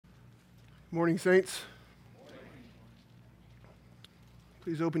Morning, saints.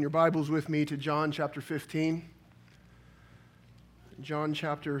 Please open your Bibles with me to John chapter 15. John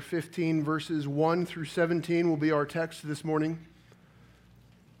chapter 15, verses 1 through 17 will be our text this morning.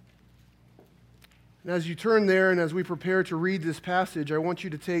 And as you turn there and as we prepare to read this passage, I want you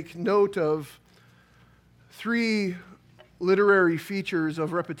to take note of three literary features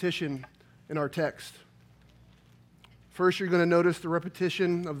of repetition in our text. First, you're going to notice the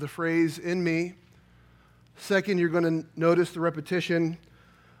repetition of the phrase, "in me." Second, you're going to notice the repetition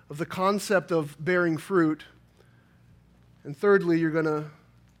of the concept of bearing fruit. And thirdly, you're going to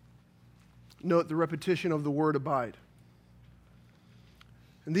note the repetition of the word abide.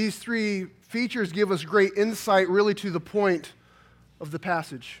 And these three features give us great insight really to the point of the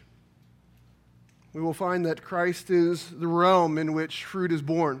passage. We will find that Christ is the realm in which fruit is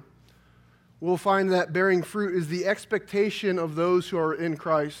born. We'll find that bearing fruit is the expectation of those who are in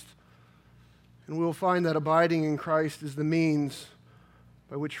Christ. And we'll find that abiding in Christ is the means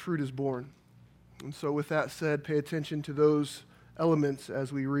by which fruit is born. And so with that said, pay attention to those elements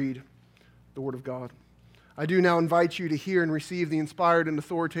as we read the Word of God. I do now invite you to hear and receive the inspired and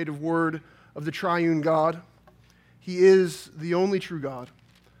authoritative Word of the triune God. He is the only true God,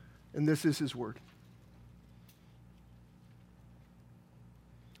 and this is His Word.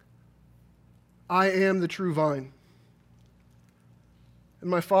 I am the true vine, and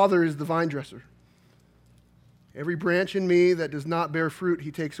my Father is the vine dresser. Every branch in me that does not bear fruit,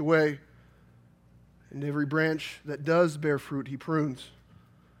 He takes away, and every branch that does bear fruit, He prunes,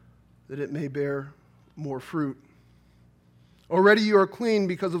 that it may bear more fruit. Already you are clean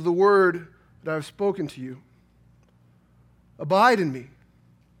because of the word that I have spoken to you. Abide in me,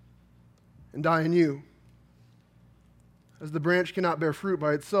 and I in you. As the branch cannot bear fruit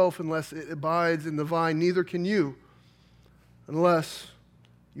by itself unless it abides in the vine, neither can you unless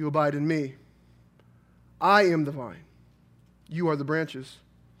you abide in me. I am the vine. You are the branches.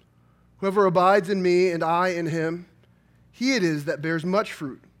 Whoever abides in me and I in him, he it is that bears much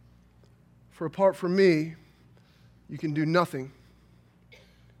fruit. For apart from me, you can do nothing.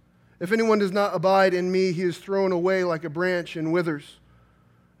 If anyone does not abide in me, he is thrown away like a branch and withers.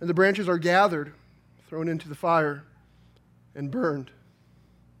 And the branches are gathered, thrown into the fire, and burned.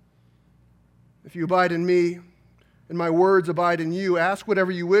 If you abide in me, and my words abide in you, ask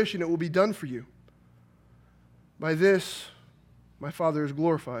whatever you wish, and it will be done for you. By this, my Father is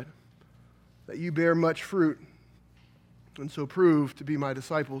glorified, that you bear much fruit, and so prove to be my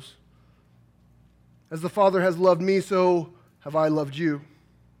disciples. As the Father has loved me, so have I loved you.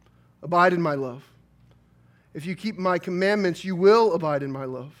 Abide in my love. If you keep my commandments, you will abide in my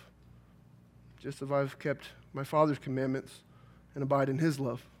love, just as I've kept my Father's commandments and abide in His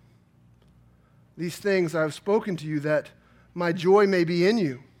love. These things I have spoken to you, that my joy may be in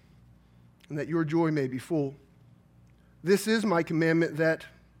you, and that your joy may be full. This is my commandment, that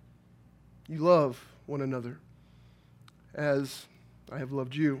you love one another, as I have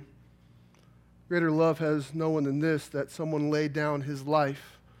loved you. Greater love has no one than this, that someone lay down his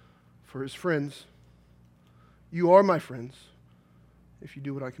life for his friends. You are my friends, if you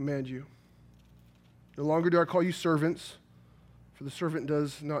do what I command you. No longer do I call you servants, for the servant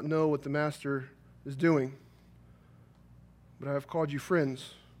does not know what the master is doing. But I have called you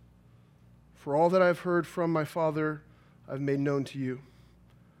friends, for all that I have heard from my Father I have made known to you.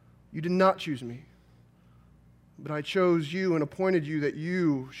 You did not choose me, but I chose you and appointed you that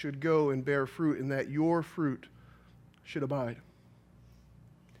you should go and bear fruit, and that your fruit should abide.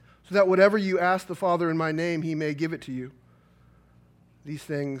 So that whatever you ask the Father in my name, He may give it to you. These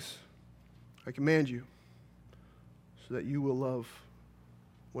things I command you, so that you will love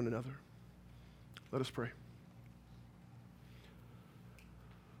one another. Let us pray.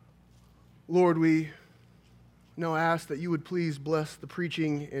 Lord, we now ask that you would please bless the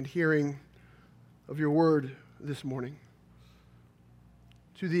preaching and hearing of your word this morning,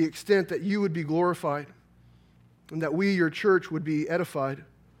 to the extent that you would be glorified, and that we, your church, would be edified,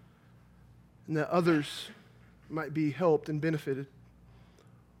 and that others might be helped and benefited.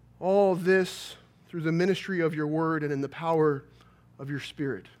 All this through the ministry of your word and in the power of your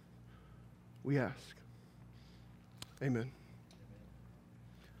Spirit, we ask. Amen.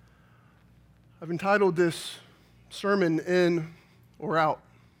 I've entitled this sermon, "In or Out."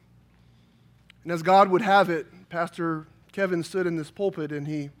 And as God would have it, Pastor Kevin stood in this pulpit and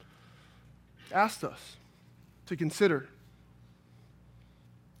he asked us to consider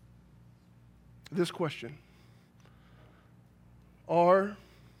this question: are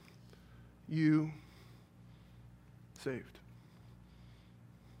you saved?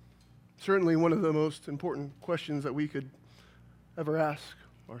 Certainly one of the most important questions that we could ever ask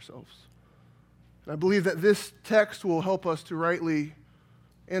ourselves. And I believe that this text will help us to rightly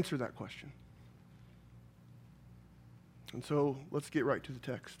answer that question. And so let's get right to the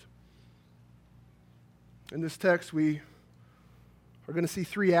text. In this text, we are going to see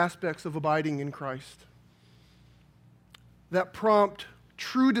three aspects of abiding in Christ that prompt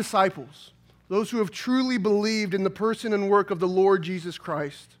true disciples, those who have truly believed in the person and work of the Lord Jesus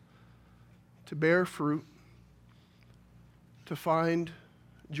Christ, to bear fruit, to find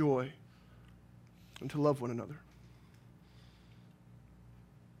joy, and to love one another.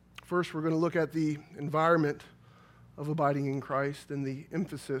 First, we're going to look at the environment of abiding in Christ and the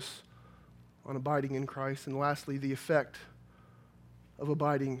emphasis on abiding in Christ. And lastly, the effect of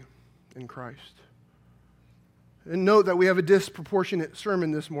abiding in Christ. And note that we have a disproportionate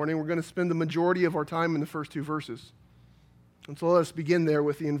sermon this morning. We're going to spend the majority of our time in the first two verses. And so let us begin there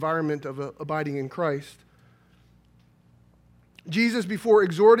with the environment of abiding in Christ. Jesus, before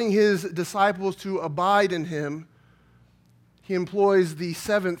exhorting his disciples to abide in him, he employs the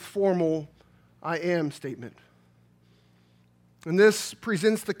seventh formal I am statement. And this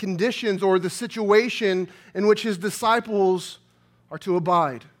presents the conditions or the situation in which his disciples are to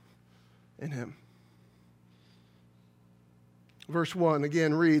abide in him. Verse 1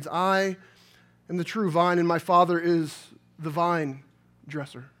 again reads, I am the true vine, and my Father is the vine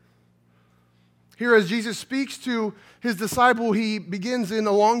dresser. Here, as Jesus speaks to his disciple, he begins in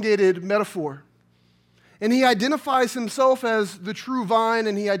elongated metaphor. And he identifies himself as the true vine,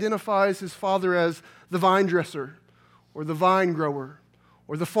 and he identifies his Father as the vine dresser, or the vine grower,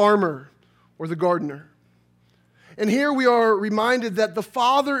 or the farmer, or the gardener. And here we are reminded that the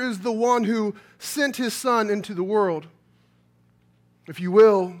Father is the one who sent his Son into the world. If you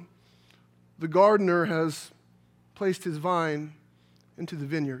will, the gardener has placed his vine into the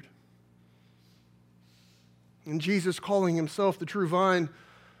vineyard. And Jesus calling himself the true vine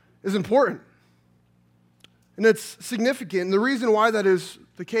is important. And it's significant. And the reason why that is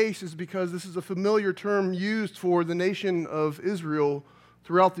the case is because this is a familiar term used for the nation of Israel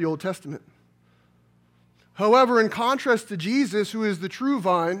throughout the Old Testament. However, in contrast to Jesus, who is the true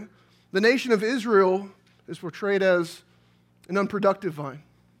vine, the nation of Israel is portrayed as an unproductive vine,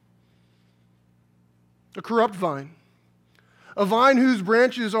 a corrupt vine, a vine whose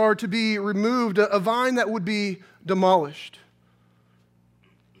branches are to be removed, a vine that would be demolished.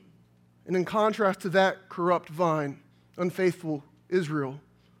 And in contrast to that corrupt vine, unfaithful Israel,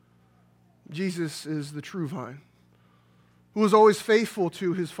 Jesus is the true vine, who was always faithful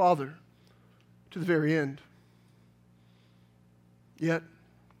to his Father to the very end. Yet,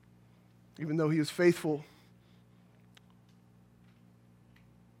 even though he is faithful,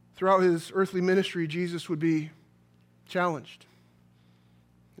 throughout his earthly ministry, Jesus would be challenged,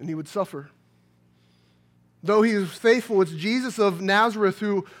 and he would suffer. Though he is faithful, it's Jesus of Nazareth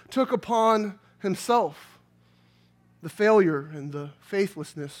who took upon himself the failure and the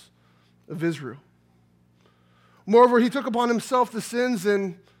faithlessness of Israel. Moreover, he took upon himself the sins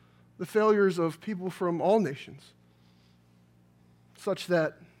and the failures of people from all nations, such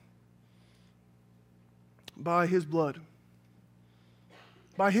that by his blood,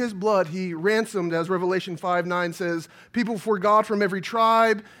 he ransomed, as Revelation 5:9 says, people for God from every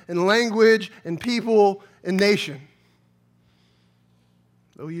tribe and language and people and nation.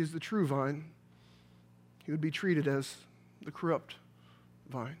 Though he is the true vine, he would be treated as the corrupt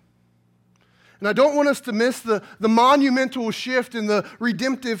vine. And I don't want us to miss the monumental shift in the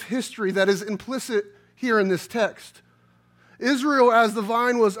redemptive history that is implicit here in this text. Israel, as the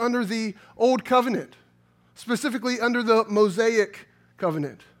vine, was under the Old Covenant, specifically under the Mosaic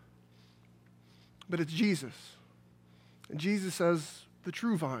Covenant. But it's Jesus, and Jesus as the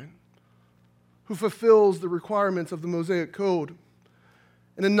true vine, who fulfills the requirements of the Mosaic Code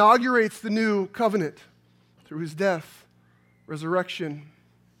and inaugurates the new covenant through his death, resurrection,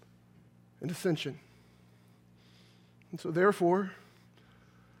 and ascension. And so therefore,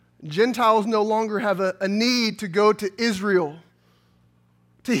 Gentiles no longer have a need to go to Israel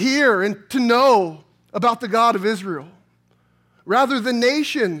to hear and to know about the God of Israel. Rather, the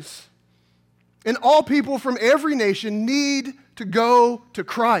nations and all people from every nation need to go to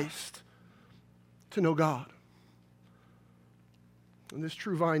Christ to know God. And this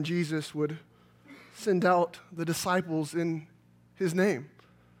true vine, Jesus, would send out the disciples in his name.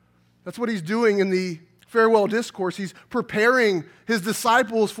 That's what he's doing in the farewell discourse. He's preparing his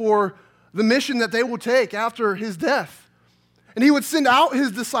disciples for the mission that they will take after his death. And he would send out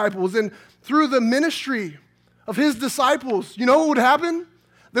his disciples, and through the ministry of his disciples, you know what would happen?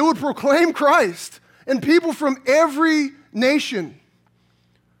 They would proclaim Christ, and people from every nation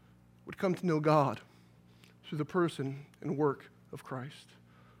would come to know God through the person and work of Christ.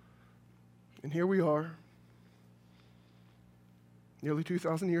 And here we are, nearly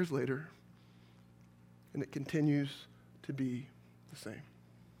 2,000 years later, and it continues to be the same.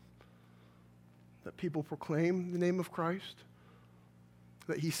 That people proclaim the name of Christ,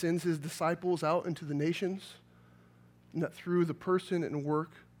 that he sends his disciples out into the nations, and that through the person and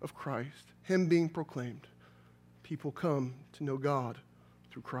work of Christ, him being proclaimed, people come to know God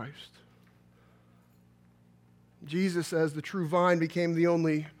through Christ. Jesus, as the true vine, became the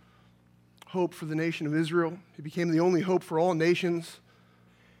only hope for the nation of Israel. He became the only hope for all nations,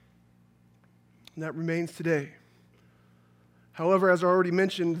 and that remains today. However, as I already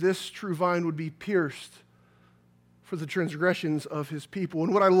mentioned, this true vine would be pierced for the transgressions of his people.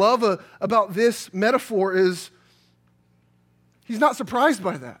 And what I love about this metaphor is he's not surprised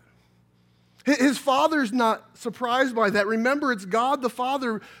by that. His father's not surprised by that. Remember, it's God the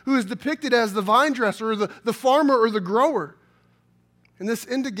Father who is depicted as the vine dresser, or the farmer, or the grower. And this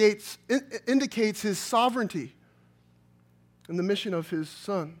indicates his sovereignty and the mission of his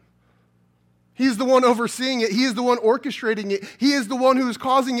Son. He is the one overseeing it. He is the one orchestrating it. He is the one who is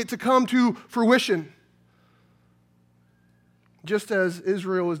causing it to come to fruition. Just as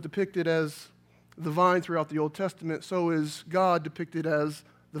Israel is depicted as the vine throughout the Old Testament, so is God depicted as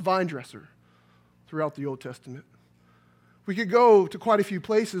the vine dresser throughout the Old Testament. We could go to quite a few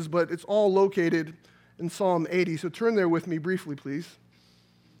places, but it's all located in Psalm 80. So turn there with me briefly, please.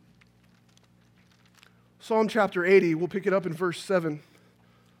 Psalm chapter 80, we'll pick it up in verse 7.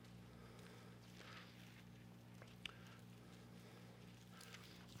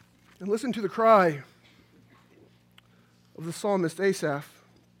 And listen to the cry of the psalmist Asaph.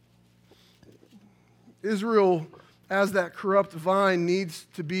 Israel, as that corrupt vine, needs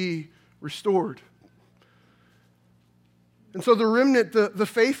to be restored. And so the remnant, the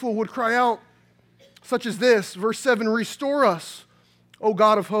faithful, would cry out such as this, verse 7, "Restore us, O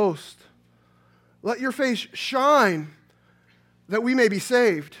God of hosts. Let your face shine that we may be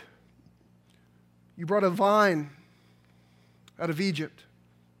saved. You brought a vine out of Egypt.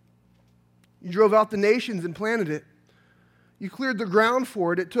 You drove out the nations and planted it. You cleared the ground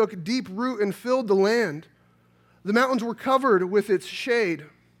for it. It took deep root and filled the land. The mountains were covered with its shade,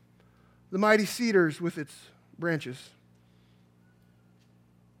 the mighty cedars with its branches.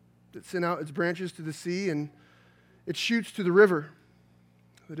 It sent out its branches to the sea and its shoots to the river,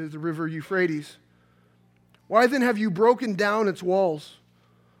 that is the river Euphrates. Why then have you broken down its walls,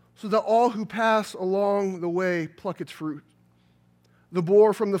 so that all who pass along the way pluck its fruit? The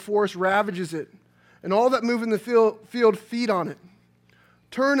boar from the forest ravages it, and all that move in the field feed on it.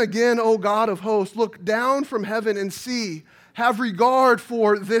 Turn again, O God of hosts, look down from heaven and see. Have regard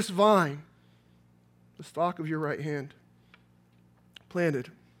for this vine, the stalk of your right hand,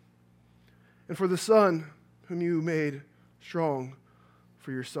 planted, and for the son whom you made strong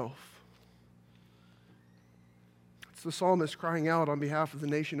for yourself." It's the psalmist crying out on behalf of the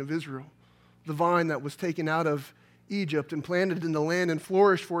nation of Israel, the vine that was taken out of Egypt and planted in the land and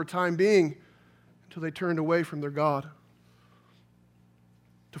flourished for a time being until they turned away from their God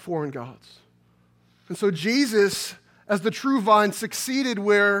to foreign gods. And so Jesus, as the true vine, succeeded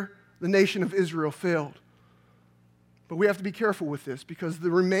where the nation of Israel failed. But we have to be careful with this because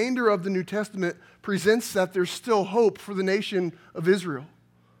the remainder of the New Testament presents that there's still hope for the nation of Israel,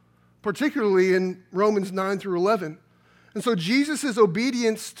 particularly in Romans 9 through 11. And so Jesus'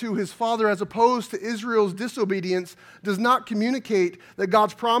 obedience to his Father as opposed to Israel's disobedience does not communicate that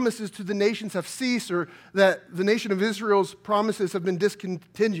God's promises to the nations have ceased or that the nation of Israel's promises have been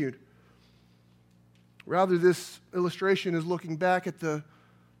discontinued. Rather, this illustration is looking back at the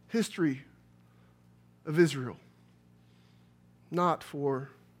history of Israel, not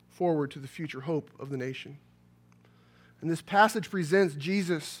forward to the future hope of the nation. And this passage presents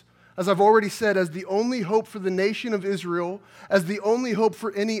Jesus, as I've already said, as the only hope for the nation of Israel, as the only hope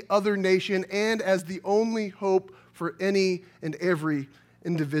for any other nation, and as the only hope for any and every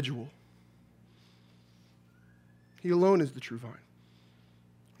individual. He alone is the true vine.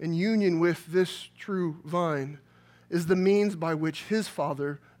 In union with this true vine is the means by which his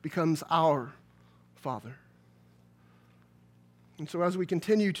Father becomes our Father. And so as we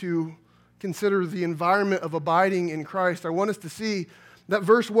continue to consider the environment of abiding in Christ, I want us to see that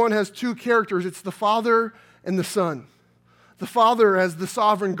verse 1 has two characters. It's the Father and the Son. The Father as the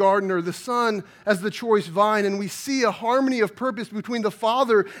sovereign gardener, the Son as the choice vine, and we see a harmony of purpose between the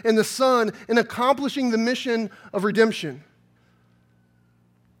Father and the Son in accomplishing the mission of redemption.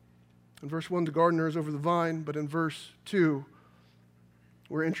 In verse 1, the gardener is over the vine, but in verse 2,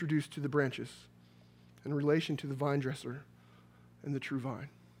 we're introduced to the branches in relation to the vine dresser and the true vine.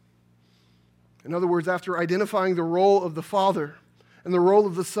 In other words, after identifying the role of the Father and the role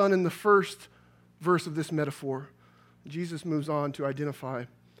of the Son in the first verse of this metaphor, Jesus moves on to identify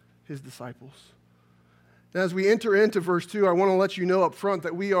his disciples. Now, as we enter into verse 2, I want to let you know up front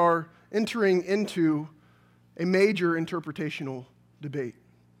that we are entering into a major interpretational debate.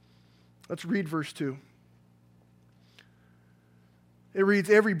 Let's read verse 2. It reads,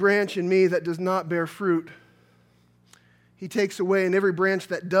 "Every branch in me that does not bear fruit, he takes away, and every branch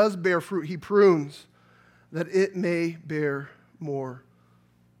that does bear fruit, he prunes, that it may bear more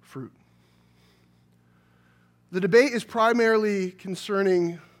fruit." The debate is primarily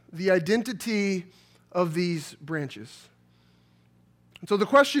concerning the identity of these branches. And so the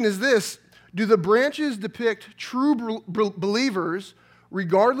question is this: do the branches depict true believers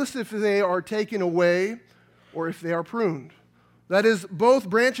regardless if they are taken away or if they are pruned? That is, both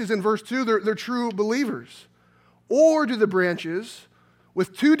branches in verse 2, they're true believers. Or do the branches,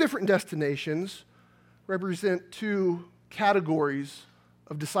 with two different destinations, represent two categories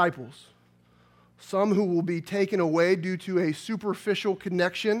of disciples? Some who will be taken away due to a superficial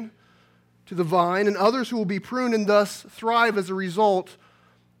connection to the vine, and others who will be pruned and thus thrive as a result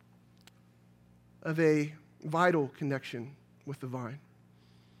of a vital connection with the vine.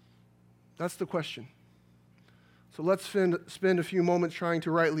 That's the question. So let's spend a few moments trying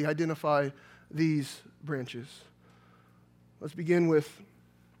to rightly identify these branches. Let's begin with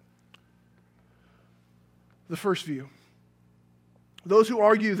the first view. Those who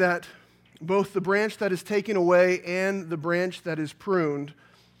argue that both the branch that is taken away and the branch that is pruned,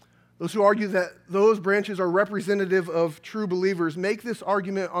 those who argue that those branches are representative of true believers, make this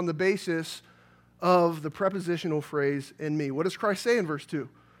argument on the basis of the prepositional phrase, "in me." What does Christ say in verse 2?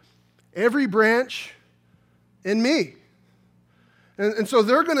 Every branch in me. And so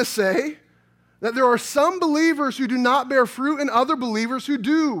they're going to say that there are some believers who do not bear fruit and other believers who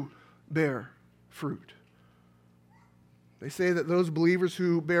do bear fruit. They say that those believers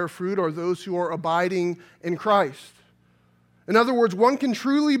who bear fruit are those who are abiding in Christ. In other words, one can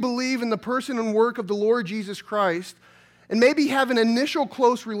truly believe in the person and work of the Lord Jesus Christ and maybe have an initial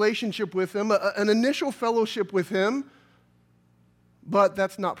close relationship with him, an initial fellowship with him, but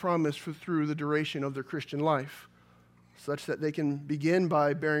that's not promised through the duration of their Christian life, such that they can begin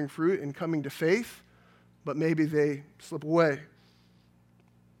by bearing fruit and coming to faith, but maybe they slip away.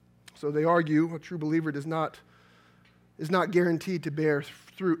 So they argue a true believer is not guaranteed to bear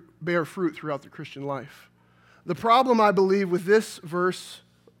fruit throughout the Christian life. The problem, I believe, with this verse,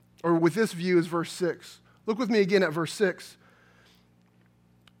 or with this view, is verse 6. Look with me again at verse 6.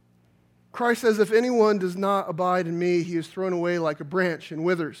 Christ says, "If anyone does not abide in me, he is thrown away like a branch and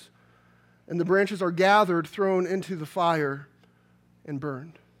withers, and the branches are gathered, thrown into the fire, and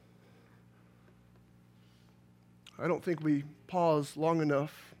burned." I don't think we pause long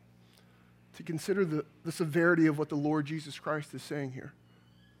enough to consider the severity of what the Lord Jesus Christ is saying here.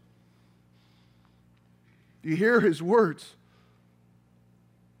 Do you hear his words?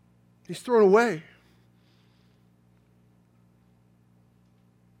 He's thrown away.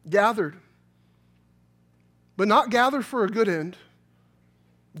 Gathered. But not gathered for a good end.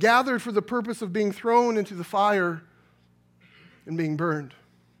 Gathered for the purpose of being thrown into the fire and being burned.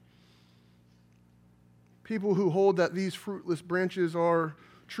 People who hold that these fruitless branches are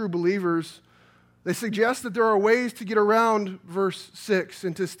true believers, they suggest that there are ways to get around verse 6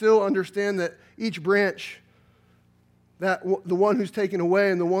 and to still understand that each branch, that the one who's taken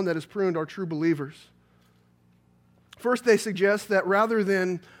away and the one that is pruned, are true believers. First, they suggest that rather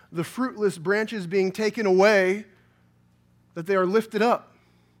than the fruitless branches being taken away, that they are lifted up,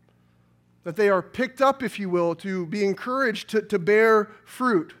 that they are picked up, if you will, to be encouraged to bear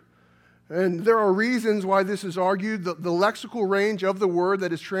fruit. And there are reasons why this is argued. The lexical range of the word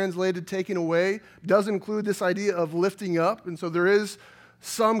that is translated taken away does include this idea of lifting up, and so there is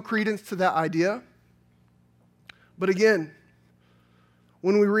some credence to that idea. But again,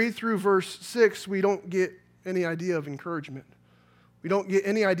 when we read through verse 6, we don't get any idea of encouragement. We don't get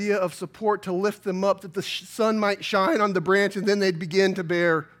any idea of support to lift them up, that the sun might shine on the branch and then they'd begin to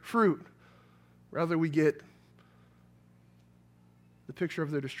bear fruit. Rather, we get the picture of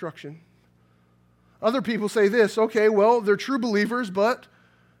their destruction. Other people say this: okay, well, they're true believers, but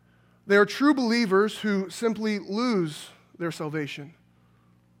they're true believers who simply lose their salvation.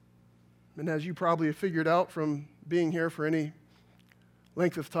 And as you probably have figured out from being here for any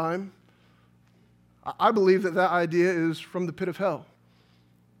length of time, I believe that idea is from the pit of hell.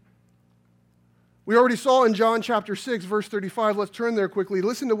 We already saw in John chapter 6, verse 35. Let's turn there quickly.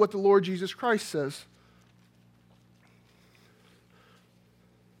 Listen to what the Lord Jesus Christ says.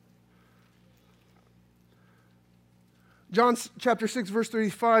 John chapter 6, verse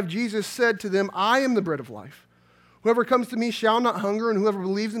 35, Jesus said to them, "I am the bread of life. Whoever comes to me shall not hunger, and whoever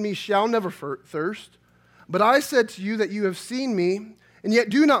believes in me shall never thirst. But I said to you that you have seen me, and yet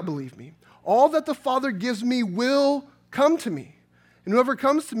do not believe me. All that the Father gives me will come to me, and whoever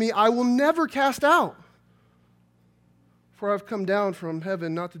comes to me I will never cast out. For I have come down from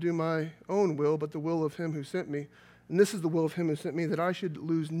heaven not to do my own will, but the will of him who sent me. And this is the will of him who sent me, that I should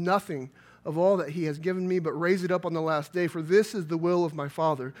lose nothing of all that he has given me, but raise it up on the last day. For this is the will of my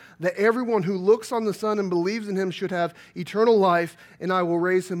Father, that everyone who looks on the Son and believes in him should have eternal life, and I will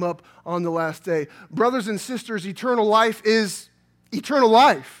raise him up on the last day. Brothers and sisters, eternal life is eternal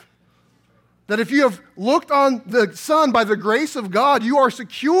life. That if you have looked on the Son by the grace of God, you are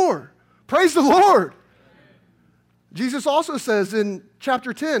secure. Praise the Lord. Jesus also says in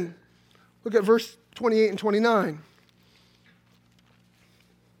chapter 10, look at verse 28 and 29.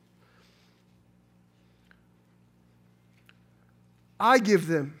 I give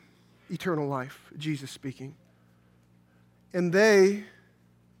them eternal life, Jesus speaking, and they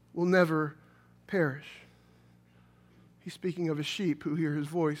will never perish. He's speaking of his sheep who hear his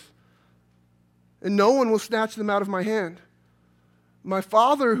voice. And no one will snatch them out of my hand. My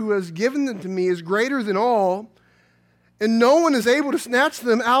Father who has given them to me is greater than all, and no one is able to snatch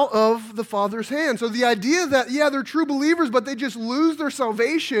them out of the Father's hand. So the idea that, they're true believers, but they just lose their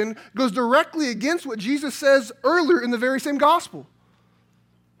salvation goes directly against what Jesus says earlier in the very same gospel.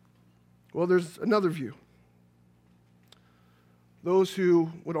 Well, there's another view. Those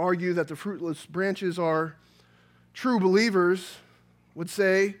who would argue that the fruitless branches are true believers would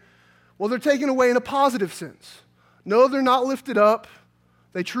say, well, they're taken away in a positive sense. No, they're not lifted up.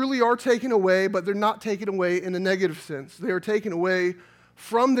 They truly are taken away, but they're not taken away in a negative sense. They are taken away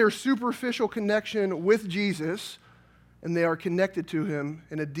from their superficial connection with Jesus, and they are connected to him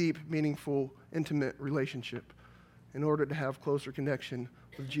in a deep, meaningful, intimate relationship in order to have closer connection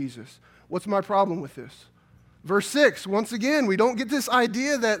with Jesus. What's my problem with this? Verse 6, once again, we don't get this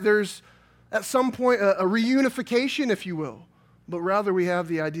idea that there's at some point a reunification, if you will, but rather we have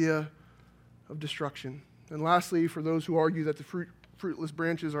the idea of destruction. And lastly, for those who argue that the fruitless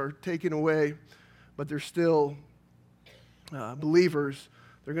branches are taken away, but they're still believers,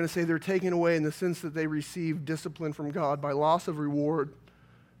 they're going to say they're taken away in the sense that they receive discipline from God by loss of reward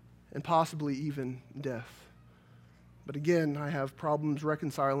and possibly even death. But again, I have problems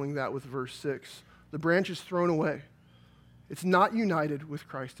reconciling that with verse 6. The branch is thrown away. It's not united with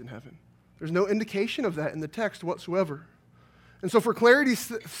Christ in heaven. There's no indication of that in the text whatsoever. And so for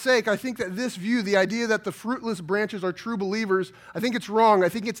clarity's sake, I think that this view, the idea that the fruitless branches are true believers, I think it's wrong. I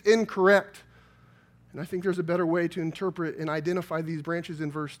think it's incorrect. And I think there's a better way to interpret and identify these branches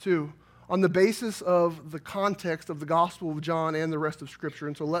in verse 2 on the basis of the context of the Gospel of John and the rest of Scripture.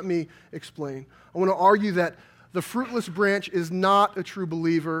 And so let me explain. I want to argue that the fruitless branch is not a true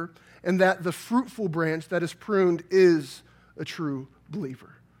believer, and that the fruitful branch that is pruned is a true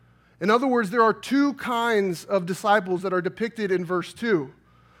believer. In other words, there are two kinds of disciples that are depicted in verse 2.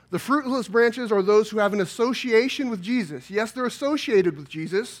 The fruitless branches are those who have an association with Jesus. Yes, they're associated with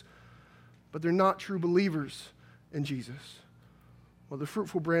Jesus, but they're not true believers in Jesus. Well, the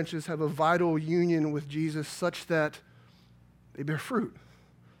fruitful branches have a vital union with Jesus such that they bear fruit.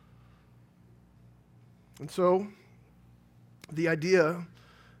 And so, the idea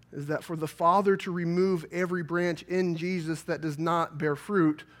is that for the Father to remove every branch in Jesus that does not bear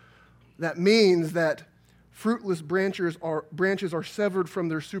fruit, that means that fruitless branches are severed from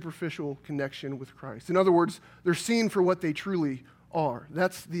their superficial connection with Christ. In other words, they're seen for what they truly are.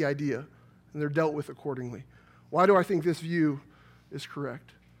 That's the idea, and they're dealt with accordingly. Why do I think this view is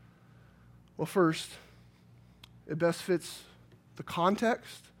correct? Well, first, it best fits the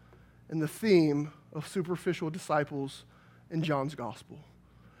context and the theme of superficial disciples in John's gospel.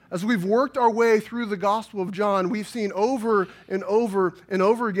 As we've worked our way through the Gospel of John, we've seen over and over and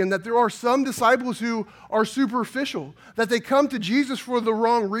over again that there are some disciples who are superficial, that they come to Jesus for the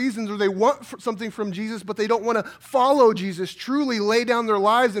wrong reasons, or they want something from Jesus, but they don't want to follow Jesus, truly lay down their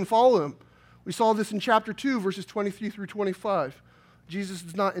lives and follow him. We saw this in chapter 2, verses 23 through 25. Jesus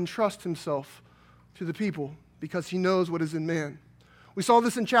does not entrust himself to the people because he knows what is in man. We saw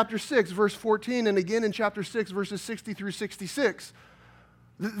this in chapter 6, verse 14, and again in chapter 6, verses 60 through 66.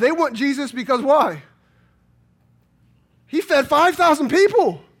 They want Jesus because why? He fed 5,000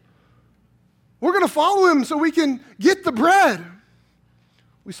 people. We're going to follow him so we can get the bread.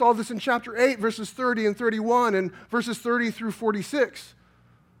 We saw this in chapter 8, verses 30 and 31, and verses 30 through 46.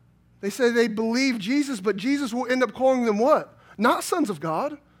 They say they believe Jesus, but Jesus will end up calling them what? Not sons of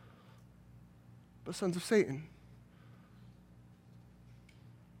God, but sons of Satan.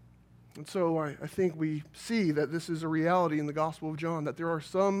 And so I think we see that this is a reality in the Gospel of John, that there are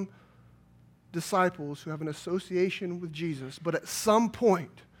some disciples who have an association with Jesus, but at some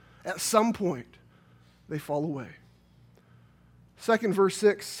point, they fall away. Second, verse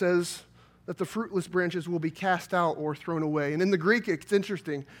 6 says that the fruitless branches will be cast out or thrown away. And in the Greek, it's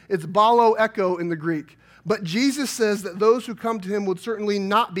interesting. It's balo echo in the Greek. But Jesus says that those who come to him would certainly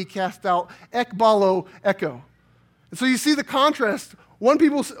not be cast out, ekbalo echo. And so you see the contrast.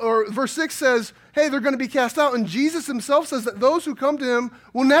 Verse 6 says, hey, they're going to be cast out. And Jesus himself says that those who come to him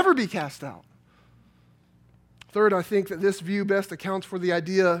will never be cast out. Third, I think that this view best accounts for the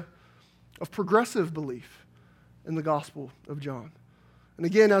idea of progressive belief in the Gospel of John. And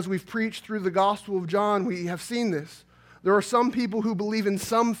again, as we've preached through the Gospel of John, we have seen this. There are some people who believe in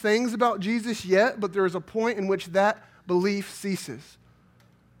some things about Jesus yet, but there is a point in which that belief ceases.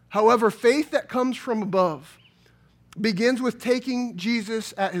 However, faith that comes from above begins with taking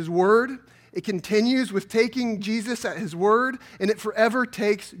Jesus at his word. It continues with taking Jesus at his word, and it forever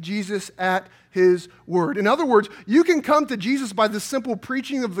takes Jesus at his word. In other words, you can come to Jesus by the simple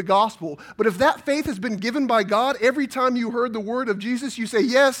preaching of the gospel, but if that faith has been given by God, every time you heard the word of Jesus, you say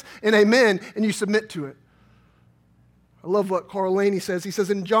yes and amen, and you submit to it. I love what Carl Laney says. He says,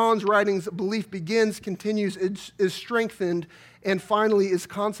 in John's writings, belief begins, continues, is strengthened, and finally is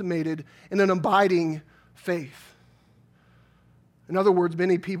consummated in an abiding faith. In other words,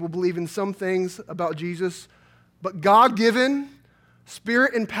 many people believe in some things about Jesus, but God-given,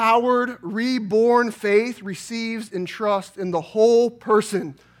 Spirit-empowered, reborn faith receives and trusts in the whole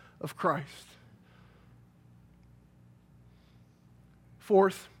person of Christ.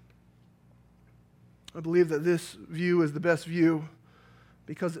 Fourth, I believe that this view is the best view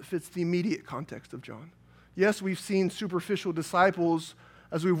because it fits the immediate context of John. Yes, we've seen superficial disciples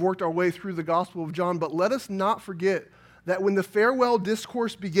as we've worked our way through the Gospel of John, but let us not forget that when the farewell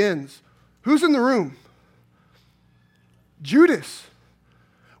discourse begins, who's in the room? Judas.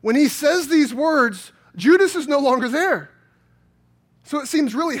 When he says these words, Judas is no longer there. So it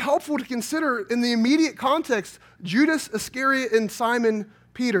seems really helpful to consider in the immediate context, Judas Iscariot and Simon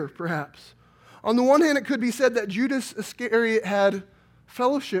Peter, perhaps. On the one hand, it could be said that Judas Iscariot had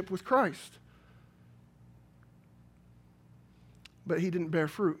fellowship with Christ, but he didn't bear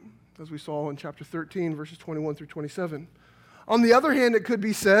fruit, as we saw in chapter 13, verses 21 through 27. On the other hand, it could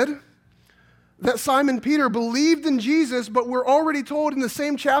be said that Simon Peter believed in Jesus, but we're already told in the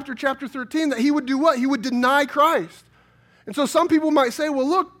same chapter, chapter 13, that he would do what? He would deny Christ. And so some people might say, well,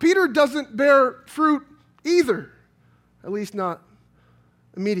 look, Peter doesn't bear fruit either, at least not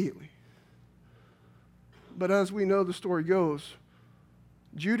immediately. But as we know the story goes,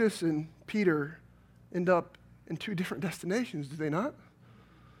 Judas and Peter end up in two different destinations, do they not?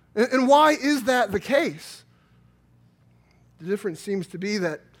 And why is that the case? The difference seems to be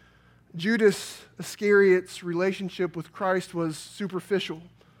that Judas Iscariot's relationship with Christ was superficial,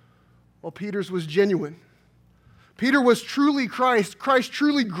 while Peter's was genuine. Peter was truly Christ. Christ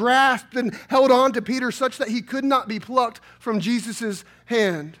truly grasped and held on to Peter such that he could not be plucked from Jesus'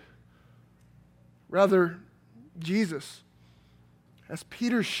 hand. Rather, Jesus, as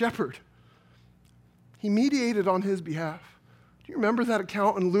Peter's shepherd, he mediated on his behalf. Do you remember that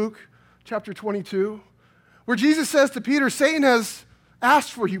account in Luke chapter 22? Where Jesus says to Peter, Satan has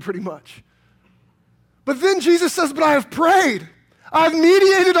asked for you pretty much. But then Jesus says, but I have prayed. I have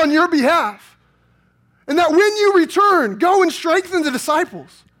mediated on your behalf. And that when you return, go and strengthen the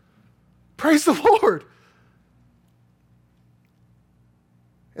disciples. Praise the Lord.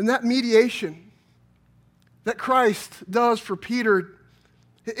 And that mediation that Christ does for Peter,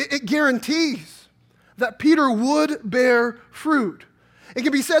 it guarantees that Peter would bear fruit. It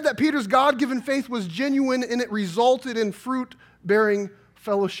can be said that Peter's God-given faith was genuine and it resulted in fruit-bearing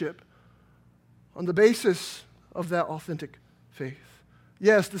fellowship on the basis of that authentic faith.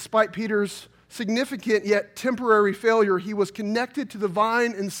 Yes, despite Peter's significant yet temporary failure, he was connected to the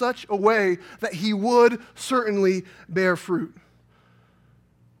vine in such a way that he would certainly bear fruit.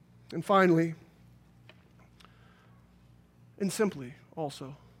 And finally, and simply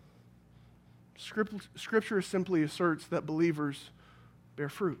also, Scripture simply asserts that believers bear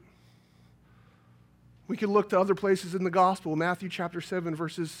fruit. We can look to other places in the gospel. Matthew chapter 7,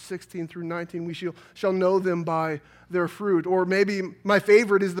 verses 16 through 19. We shall know them by their fruit. Or maybe my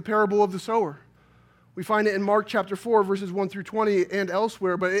favorite is the parable of the sower. We find it in Mark chapter 4, verses 1 through 20 and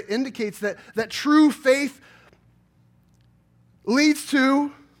elsewhere. But it indicates that true faith leads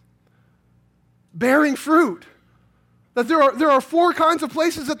to bearing fruit. That there are four kinds of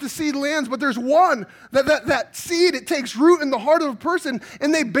places that the seed lands, but there's one that seed, it takes root in the heart of a person,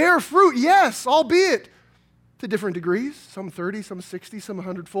 and they bear fruit, yes, albeit to different degrees, some 30, some 60, some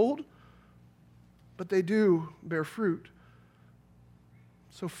 100-fold, but they do bear fruit.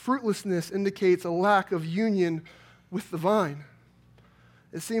 So fruitlessness indicates a lack of union with the vine.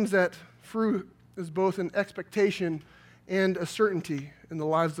 It seems that fruit is both an expectation and a certainty in the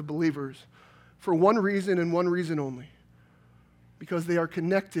lives of believers for one reason and one reason only, because they are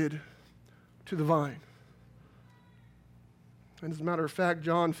connected to the vine. And as a matter of fact,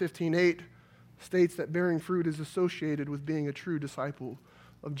 John 15:8 states that bearing fruit is associated with being a true disciple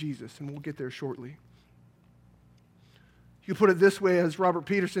of Jesus, and we'll get there shortly. You put it this way, as Robert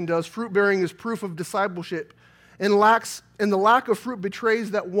Peterson does: fruit bearing is proof of discipleship, and the lack of fruit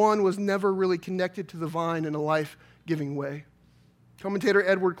betrays that one was never really connected to the vine in a life-giving way. Commentator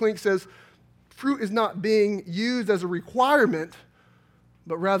Edward Klink says, fruit is not being used as a requirement,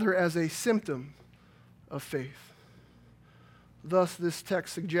 but rather as a symptom of faith. Thus, this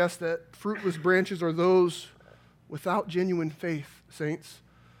text suggests that fruitless branches are those without genuine faith, saints,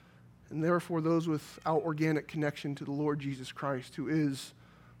 and therefore those without organic connection to the Lord Jesus Christ, who is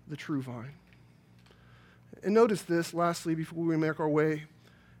the true vine. And notice this, lastly, before we make our way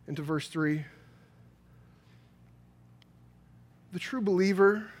into verse 3. The true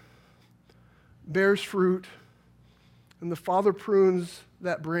believer bears fruit, and the Father prunes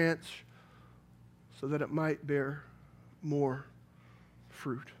that branch so that it might bear more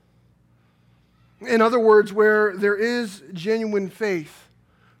fruit. In other words, where there is genuine faith,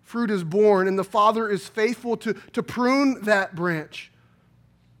 fruit is born, and the Father is faithful to prune that branch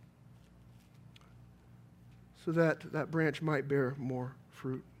so that that branch might bear more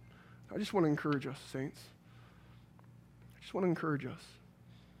fruit. I just want to encourage us, saints. I just want to encourage us,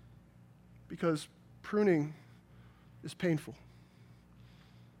 because pruning is painful.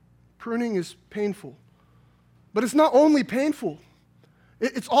 Pruning is painful. But it's not only painful,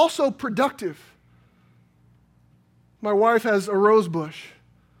 it's also productive. My wife has a rose bush,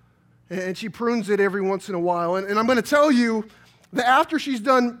 and she prunes it every once in a while. And I'm going to tell you that after she's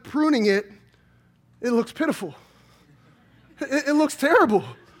done pruning it, it looks pitiful. It looks terrible.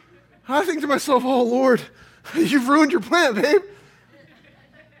 I think to myself, oh, Lord, you've ruined your plant, babe.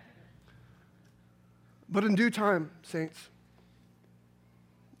 But in due time, saints,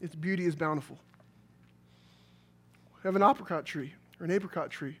 its beauty is bountiful. We have an apricot tree or an apricot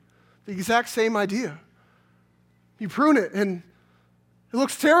tree. The exact same idea. You prune it, and it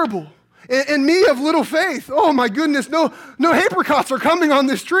looks terrible. And me of little faith, oh my goodness, no apricots are coming on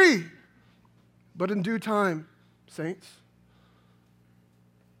this tree. But in due time, saints,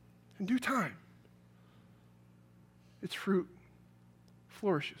 in due time, its fruit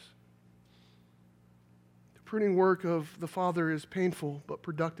flourishes. The pruning work of the Father is painful but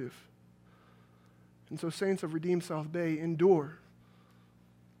productive. And so, saints of Redeemed South Bay, endure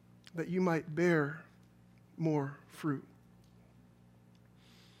that you might bear more fruit.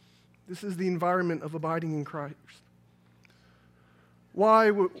 This is the environment of abiding in Christ.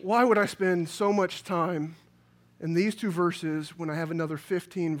 Why would I spend so much time in these two verses when I have another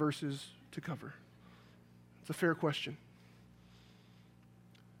 15 verses to cover? It's a fair question.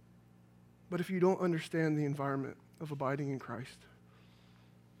 But if you don't understand the environment of abiding in Christ,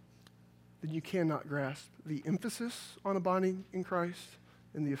 then you cannot grasp the emphasis on abiding in Christ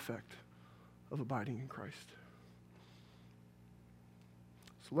and the effect of abiding in Christ.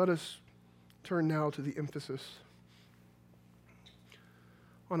 So let us turn now to the emphasis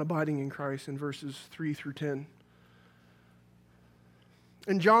on abiding in Christ in verses 3 through 10.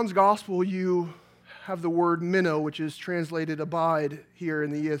 In John's gospel, you have the word meno, which is translated abide here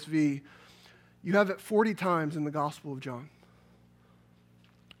in the ESV. You have it 40 times in the Gospel of John.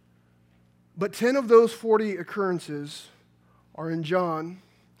 But 10 of those 40 occurrences are in John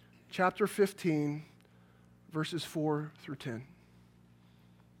chapter 15, verses 4 through 10.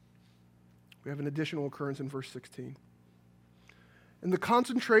 We have an additional occurrence in verse 16. And the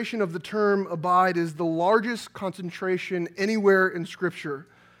concentration of the term abide is the largest concentration anywhere in Scripture.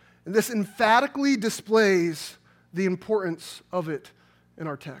 And this emphatically displays the importance of it in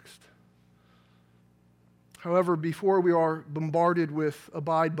our text. However, before we are bombarded with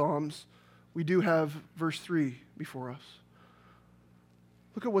abide bombs, we do have verse 3 before us.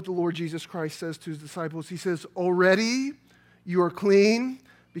 Look at what the Lord Jesus Christ says to his disciples. He says, already you are clean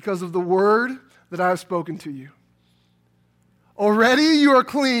because of the word that I have spoken to you. Already you are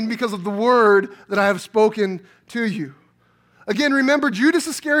clean because of the word that I have spoken to you. Again, remember, Judas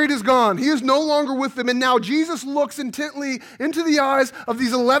Iscariot is gone. He is no longer with them. And now Jesus looks intently into the eyes of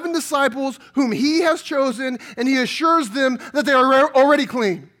these 11 disciples whom he has chosen, and he assures them that they are already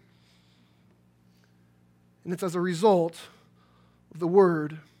clean. And it's as a result of the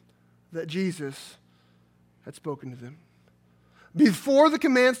word that Jesus had spoken to them. Before the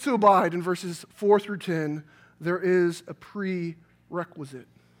commands to abide in verses 4 through 10, there is a prerequisite. requisite.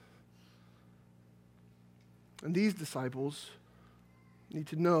 And these disciples need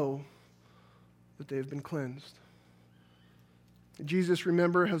to know that they have been cleansed. Jesus,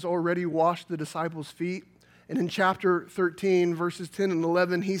 remember, has already washed the disciples' feet. And in chapter 13, verses 10 and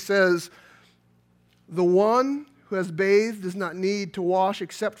 11, he says, "The one who has bathed does not need to wash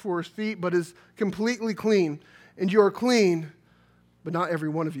except for his feet, but is completely clean. And you are clean, but not every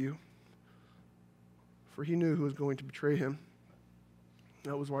one of you." For he knew who was going to betray him.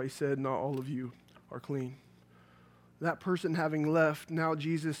 That was why he said, "Not all of you are clean." That person having left, now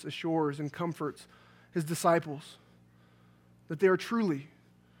Jesus assures and comforts his disciples that they are truly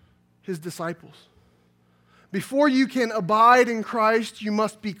his disciples. Before you can abide in Christ, you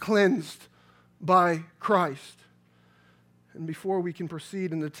must be cleansed by Christ. And before we can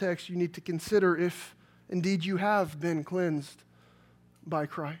proceed in the text, you need to consider if indeed you have been cleansed by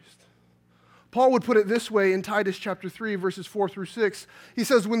Christ. Paul would put it this way in Titus chapter 3, verses 4 through 6. He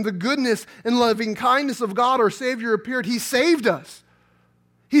says, "When the goodness and loving kindness of God our Savior appeared, He saved us."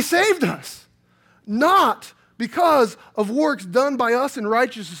 He saved us. Not because of works done by us in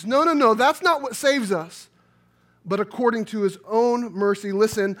righteousness. No. That's not what saves us. But according to His own mercy,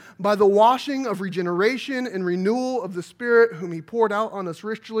 listen, by the washing of regeneration and renewal of the Spirit, whom He poured out on us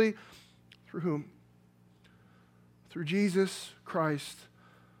richly. Through whom? Through Jesus Christ,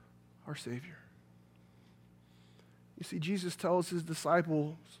 our Savior. You see, Jesus tells His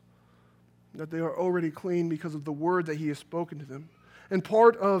disciples that they are already clean because of the word that He has spoken to them. And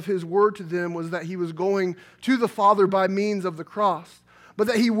part of His word to them was that He was going to the Father by means of the cross, but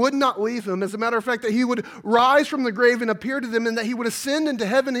that He would not leave them. As a matter of fact, that He would rise from the grave and appear to them, and that He would ascend into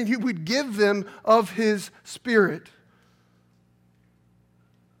heaven and He would give them of His Spirit.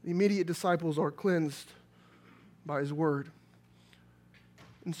 The immediate disciples are cleansed by His word.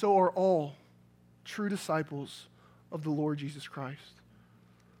 And so are all true disciples of the Lord Jesus Christ.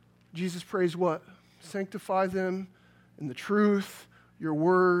 Jesus prays what? Sanctify them in the truth. Your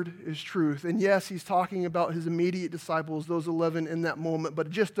word is truth. And yes, He's talking about His immediate disciples, those 11 in that moment. But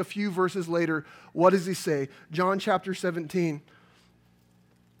just a few verses later, what does He say? John chapter 17.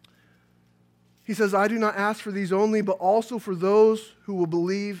 He says, "I do not ask for these only, but also for those who will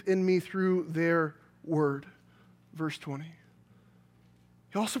believe in me through their word." Verse 20.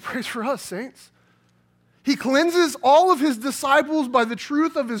 He also prays for us, saints. He cleanses all of His disciples by the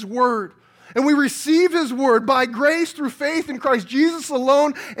truth of His word. And we receive His word by grace through faith in Christ Jesus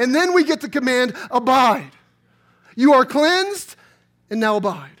alone. And then we get the command, abide. You are cleansed, and now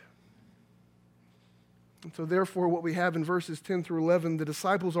abide. And so therefore, what we have in verses 10 through 11, the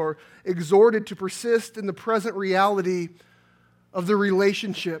disciples are exhorted to persist in the present reality of the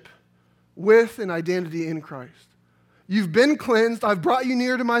relationship with an identity in Christ. You've been cleansed. I've brought you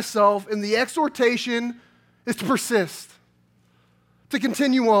near to myself. And the exhortation is to persist, to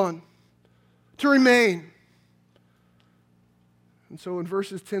continue on, to remain. And so in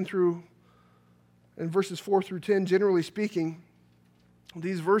verses 4 through 10, generally speaking,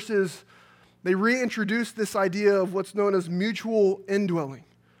 these verses, they reintroduce this idea of what's known as mutual indwelling.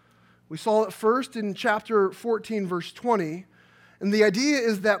 We saw it first in chapter 14, verse 20. And the idea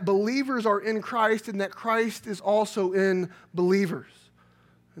is that believers are in Christ and that Christ is also in believers.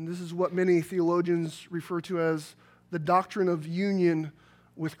 And this is what many theologians refer to as the doctrine of union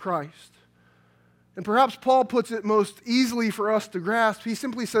with Christ. And perhaps Paul puts it most easily for us to grasp. He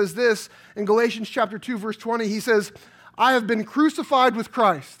simply says this in Galatians chapter 2, verse 20. He says, "I have been crucified with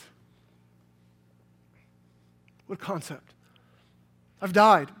Christ." What concept? I've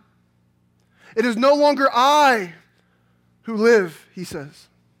died. It is no longer I who live, he says,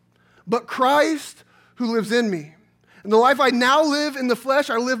 but Christ who lives in me. And the life I now live in the flesh,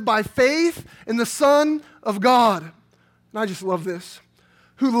 I live by faith in the Son of God. And I just love this.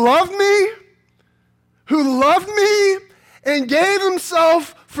 Who loved me and gave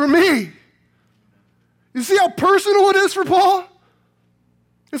Himself for me. You see how personal it is for Paul?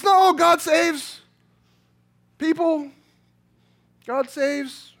 It's not, oh, God saves people. God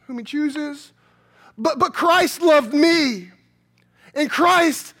saves whom He chooses. But Christ loved me, and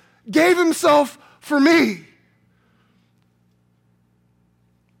Christ gave Himself for me.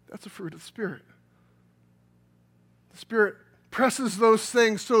 That's a fruit of the Spirit. The Spirit presses those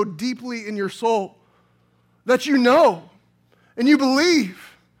things so deeply in your soul that you know and you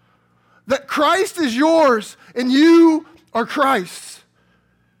believe that Christ is yours and you are Christ's.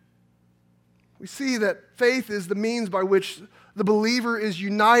 We see that faith is the means by which the believer is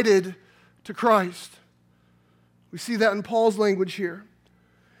united to Christ. We see that in Paul's language here.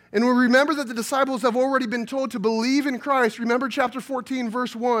 And we remember that the disciples have already been told to believe in Christ. Remember chapter 14,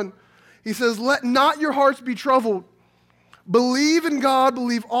 verse 1. He says, "Let not your hearts be troubled. Believe in God,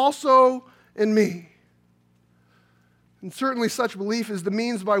 believe also in me. And certainly such belief is the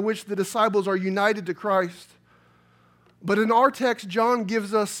means by which the disciples are united to Christ. But in our text, John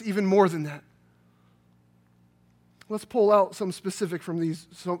gives us even more than that. Let's pull out some specifics from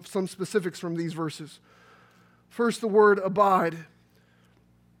these verses. First, the word abide.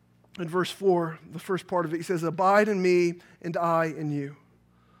 In verse 4, the first part of it, he says, abide in me and I in you.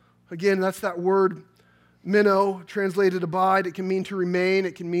 Again, that's that word meno, translated abide. It can mean to remain.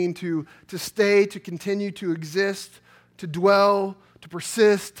 It can mean to stay, to continue, to exist, to dwell, to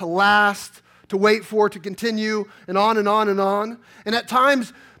persist, to last, to wait for, to continue, and on and on and on. And at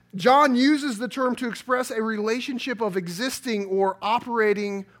times, John uses the term to express a relationship of existing or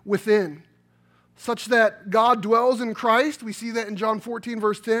operating within, such that God dwells in Christ. We see that in John 14,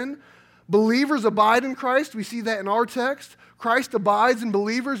 verse 10. Believers abide in Christ. We see that in our text. Christ abides in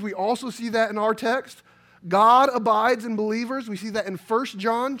believers. We also see that in our text. God abides in believers. We see that in 1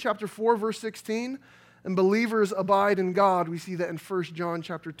 John chapter 4, verse 16. And believers abide in God. We see that in 1 John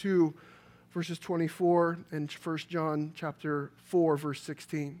chapter 2, verses 24, and 1 John chapter 4, verse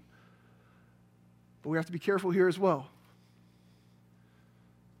 16. But we have to be careful here as well.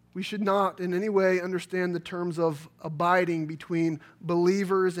 We should not in any way understand the terms of abiding between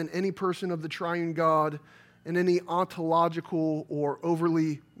believers and any person of the triune God in any ontological or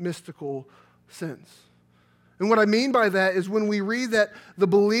overly mystical sense. And what I mean by that is when we read that the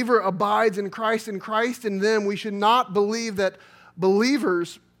believer abides in Christ and Christ in them, we should not believe that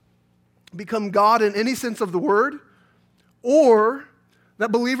believers become God in any sense of the word, or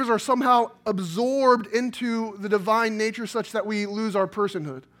that believers are somehow absorbed into the divine nature such that we lose our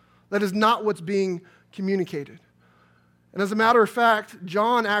personhood. That is not what's being communicated. And as a matter of fact,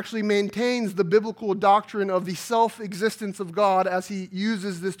 John actually maintains the biblical doctrine of the self-existence of God as he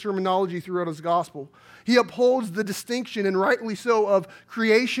uses this terminology throughout his gospel. He upholds the distinction, and rightly so, of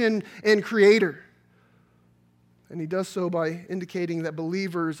creation and creator. And he does so by indicating that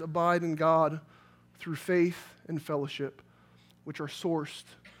believers abide in God through faith and fellowship, which are sourced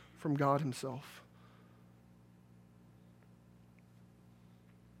from God himself.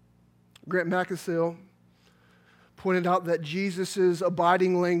 Grant McAskill pointed out that Jesus'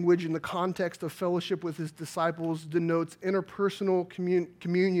 abiding language in the context of fellowship with his disciples denotes interpersonal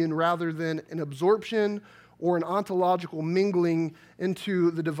communion rather than an absorption or an ontological mingling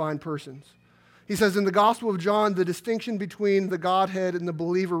into the divine persons. He says, in the Gospel of John, the distinction between the Godhead and the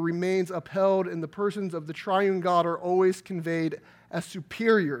believer remains upheld, and the persons of the triune God are always conveyed as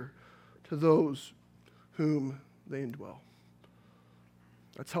superior to those whom they indwell.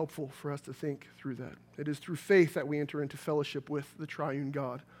 That's helpful for us to think through that. It is through faith that we enter into fellowship with the triune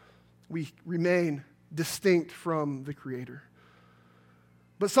God. We remain distinct from the Creator.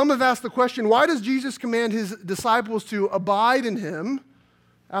 But some have asked the question, why does Jesus command his disciples to abide in him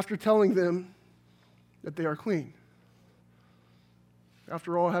after telling them that they are clean?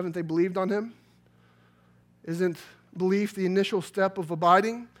 After all, haven't they believed on him? Isn't belief the initial step of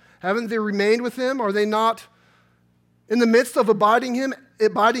abiding? Haven't they remained with him? Are they not in the midst of abiding in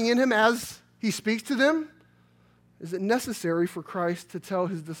him as he speaks to them? Is it necessary for Christ to tell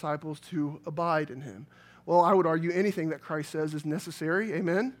his disciples to abide in him? Well, I would argue anything that Christ says is necessary.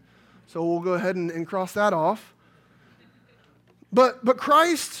 Amen? So we'll go ahead and cross that off. But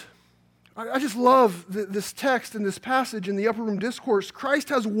Christ, I just love this text and this passage in the Upper Room Discourse. Christ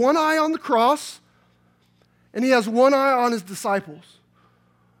has one eye on the cross, and he has one eye on his disciples,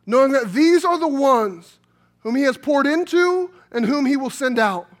 knowing that these are the ones whom he has poured into and whom he will send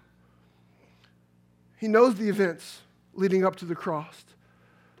out. He knows the events leading up to the cross.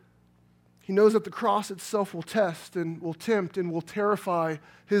 He knows that the cross itself will test and will tempt and will terrify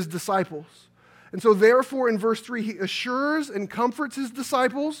his disciples. And so therefore, in verse 3, he assures and comforts his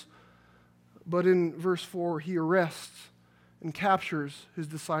disciples, but in verse 4, he arrests and captures his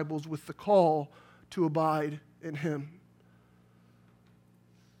disciples with the call to abide in him.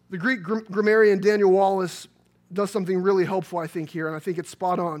 The Greek grammarian Daniel Wallace does something really helpful, I think, here, and I think it's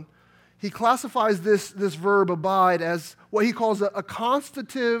spot on. He classifies this verb abide as what he calls a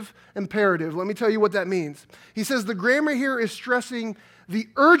constative imperative. Let me tell you what that means. He says the grammar here is stressing the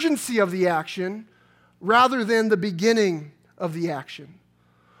urgency of the action rather than the beginning of the action.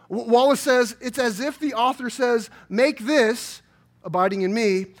 Wallace says it's as if the author says, make this, abiding in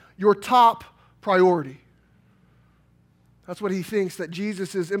me, your top priority. That's what he thinks that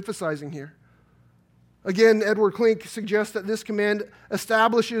Jesus is emphasizing here. Again, Edward Klink suggests that this command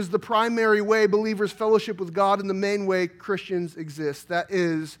establishes the primary way believers fellowship with God and the main way Christians exist. That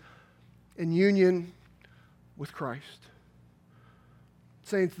is, in union with Christ.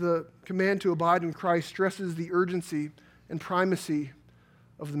 Saints, the command to abide in Christ stresses the urgency and primacy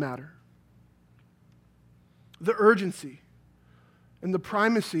of the matter. The urgency and the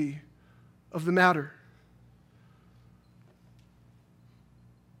primacy of the matter.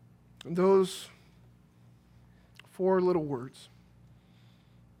 And those 4 little words,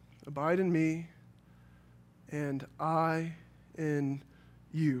 abide in me and I in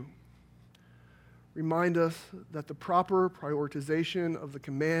you, remind us that the proper prioritization of the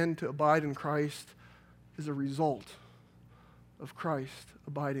command to abide in Christ is a result of Christ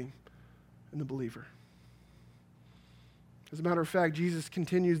abiding in the believer. As a matter of fact, Jesus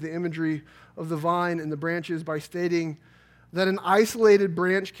continues the imagery of the vine and the branches by stating that an isolated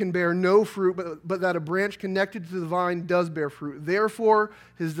branch can bear no fruit, but that a branch connected to the vine does bear fruit. Therefore,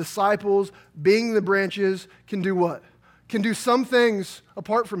 his disciples, being the branches, can do what? Can do some things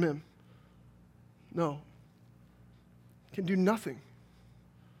apart from him. No. Can do nothing.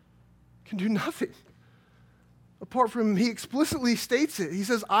 Can do nothing. Apart from him, he explicitly states it. He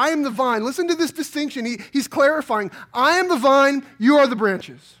says, I am the vine. Listen to this distinction. He's clarifying. I am the vine, you are the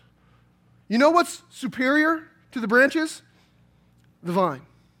branches. You know what's superior to the branches? The vine.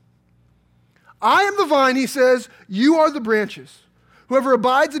 I am the vine, he says, you are the branches. Whoever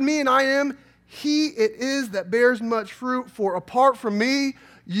abides in me and I am, he it is that bears much fruit, for apart from me,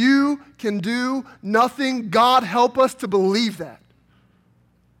 you can do nothing. God, help us to believe that.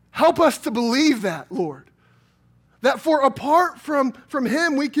 Help us to believe that, Lord. That for apart from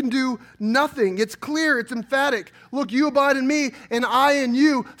him, we can do nothing. It's clear, it's emphatic. Look, you abide in me and I in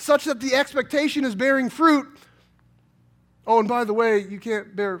you, such that the expectation is bearing fruit. Oh, and by the way, you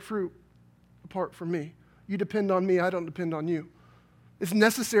can't bear fruit apart from me. You depend on me, I don't depend on you. It's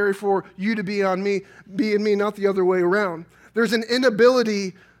necessary for you to be in me, not the other way around. There's an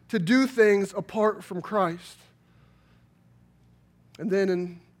inability to do things apart from Christ. And then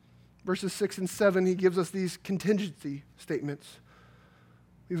in verses 6 and 7, he gives us these contingency statements.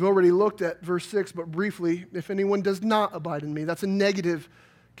 We've already looked at verse 6, but briefly, if anyone does not abide in me, that's a negative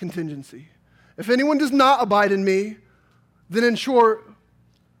contingency. If anyone does not abide in me, then in short,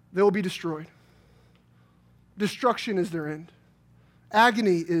 they will be destroyed. Destruction is their end.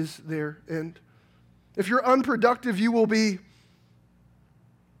 Agony is their end. If you're unproductive, you will be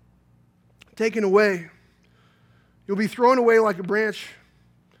taken away. You'll be thrown away like a branch.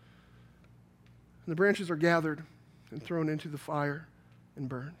 And the branches are gathered and thrown into the fire and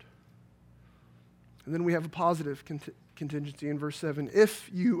burned. And then we have a positive contingency in verse 7. If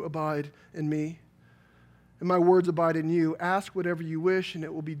you abide in me, and my words abide in you, ask whatever you wish, and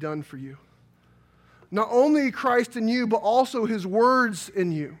it will be done for you. Not only Christ in you, but also his words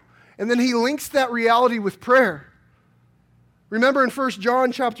in you. And then he links that reality with prayer. Remember in 1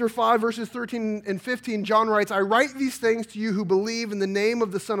 John chapter 5, verses 13 and 15, John writes, I write these things to you who believe in the name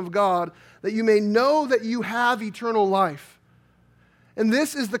of the Son of God, that you may know that you have eternal life. And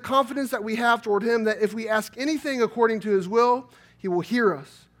this is the confidence that we have toward him, that if we ask anything according to his will, he will hear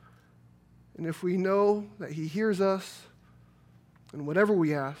us. And if we know that he hears us, and whatever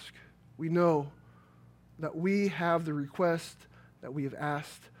we ask, we know that we have the request that we have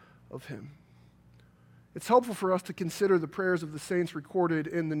asked of him. It's helpful for us to consider the prayers of the saints recorded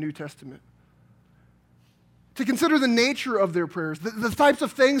in the New Testament. To consider the nature of their prayers, the types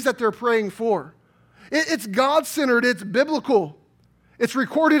of things that they're praying for. It's God-centered, it's biblical. It's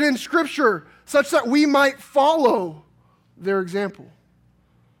recorded in Scripture such that we might follow their example.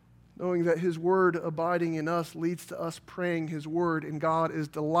 Knowing that his word abiding in us leads to us praying his word, and God is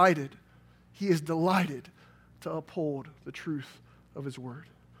delighted. He is delighted to uphold the truth of his word.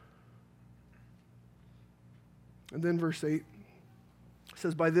 And then verse 8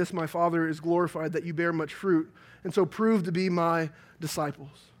 says, by this my Father is glorified, that you bear much fruit, and so prove to be my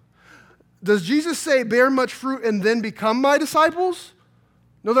disciples. Does Jesus say, bear much fruit and then become my disciples?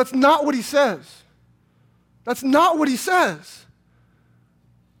 No, that's not what he says. That's not what he says.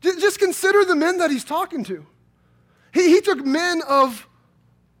 Just consider the men that he's talking to. He took men of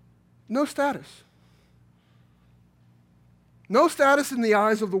no status. No status in the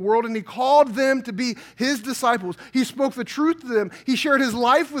eyes of the world, and he called them to be his disciples. He spoke the truth to them. He shared his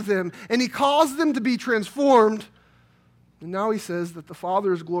life with them, and he caused them to be transformed. And now he says that the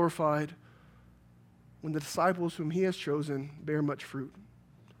Father is glorified when the disciples whom he has chosen bear much fruit.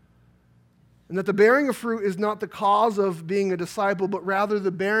 And that the bearing of fruit is not the cause of being a disciple, but rather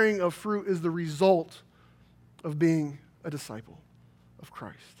the bearing of fruit is the result of being a disciple of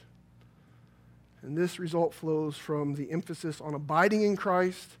Christ. And this result flows from the emphasis on abiding in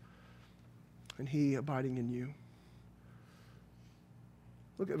Christ and he abiding in you.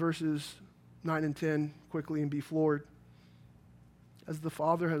 Look at verses 9 and 10 quickly and be floored. As the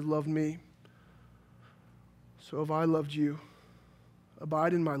Father has loved me, So have I loved you.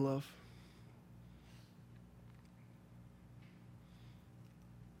 Abide in my love.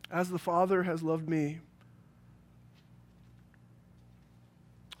 As the Father has loved me,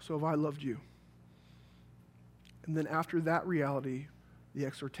 so have I loved you. And then after that reality, the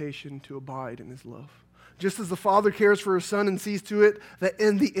exhortation to abide in his love. Just as the Father cares for his Son and sees to it that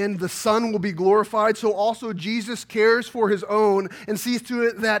in the end the Son will be glorified, so also Jesus cares for his own and sees to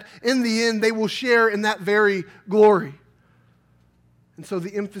it that in the end they will share in that very glory. And so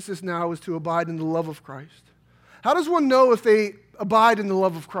the emphasis now is to abide in the love of Christ. How does one know if they abide in the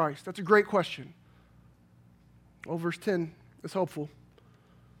love of Christ? That's a great question. Well, verse 10 is helpful.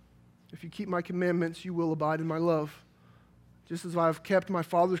 If you keep my commandments, you will abide in my love, just as I have kept my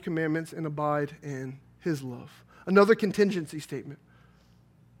Father's commandments and abide in his love. Another contingency statement.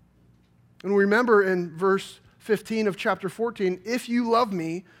 And remember in verse 15 of chapter 14, if you love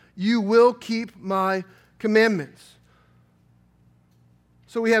me, you will keep my commandments.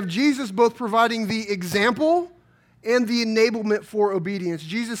 So we have Jesus both providing the example and the enablement for obedience.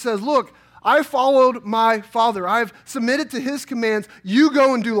 Jesus says, look, I followed my Father. I've submitted to his commands. You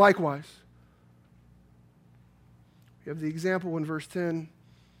go and do likewise. We have the example in verse 10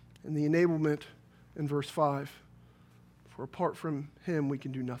 and the enablement in verse 5. For apart from him, we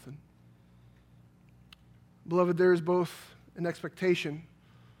can do nothing. Beloved, there is both an expectation.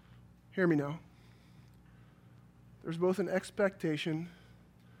 Hear me now. There's both an expectation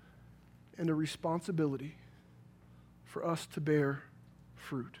and a responsibility for us to bear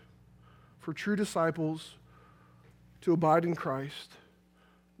fruit. For true disciples to abide in Christ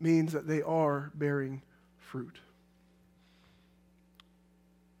means that they are bearing fruit.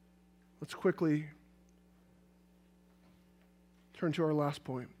 Let's quickly turn to our last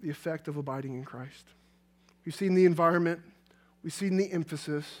point, the effect of abiding in Christ. We've seen the environment, we've seen the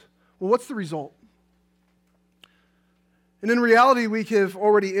emphasis. Well, what's the result? And in reality, we have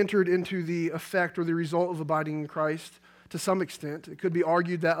already entered into the effect or the result of abiding in Christ to some extent. It could be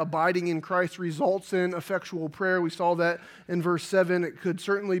argued that abiding in Christ results in effectual prayer. We saw that in verse 7. It could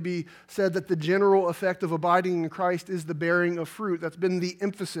certainly be said that the general effect of abiding in Christ is the bearing of fruit. That's been the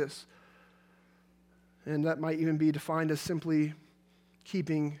emphasis. And that might even be defined as simply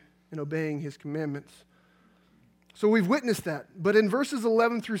keeping and obeying his commandments. So we've witnessed that. But in verses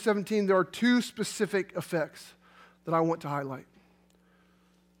 11 through 17, there are two specific effects that I want to highlight.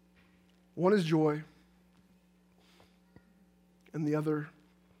 One is joy, and the other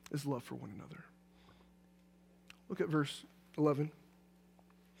is love for one another. Look at verse 11.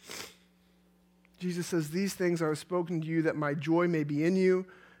 Jesus says, these things I have spoken to you that my joy may be in you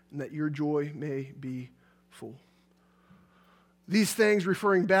and that your joy may be full. These things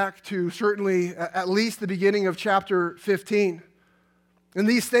referring back to certainly at least the beginning of chapter 15. And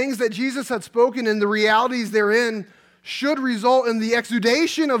these things that Jesus had spoken and the realities therein should result in the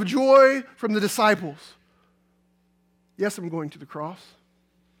exudation of joy from the disciples. Yes, I'm going to the cross,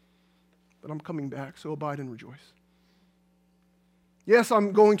 but I'm coming back, so abide and rejoice. Yes,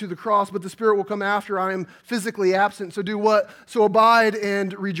 I'm going to the cross, but the Spirit will come after I am physically absent, so do what? So abide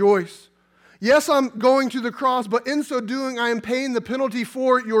and rejoice. Yes, I'm going to the cross, but in so doing, I am paying the penalty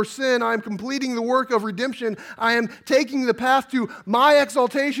for your sin. I am completing the work of redemption. I am taking the path to my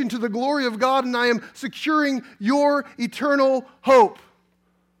exaltation, to the glory of God, and I am securing your eternal hope.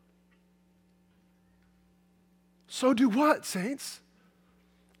 So do what, saints?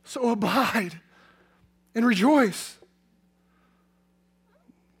 So abide and rejoice.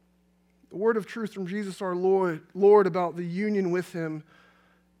 The word of truth from Jesus our Lord about the union with him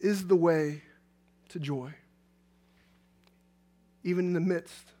is the way to joy, even in the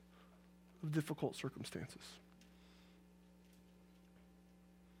midst of difficult circumstances.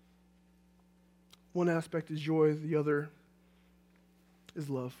 One aspect is joy, the other is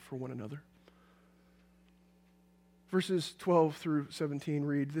love for one another. Verses 12 through 17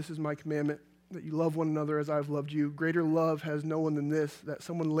 read, this is my commandment, that you love one another as I have loved you. Greater love has no one than this, that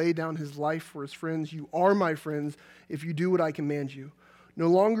someone lay down his life for his friends. You are my friends if you do what I command you. No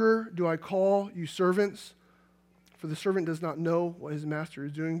longer do I call you servants, for the servant does not know what his master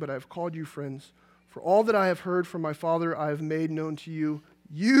is doing, but I have called you friends. For all that I have heard from my Father I have made known to you.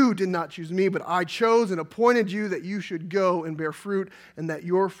 You did not choose me, but I chose and appointed you that you should go and bear fruit, and that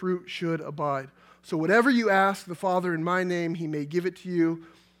your fruit should abide. So whatever you ask the Father in my name, he may give it to you.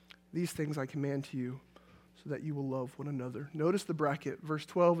 These things I command to you, so that you will love one another. Notice the bracket, verse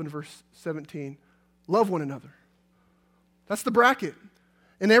 12 and verse 17. Love one another. That's the bracket.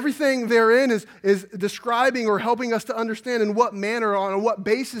 And everything therein is describing or helping us to understand in what manner, on what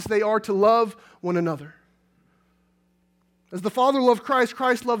basis they are to love one another. As the Father loved Christ,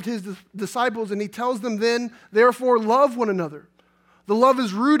 Christ loved his disciples, and he tells them then, therefore, love one another. The love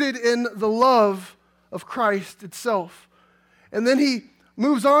is rooted in the love of Christ itself. And then he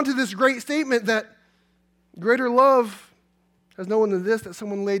moves on to this great statement that greater love has no one than this, that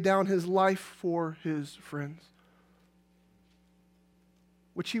someone laid down his life for his friends.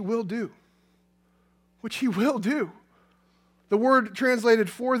 Which he will do. Which he will do. The word translated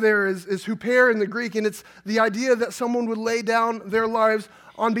for there is huper in the Greek, and it's the idea that someone would lay down their lives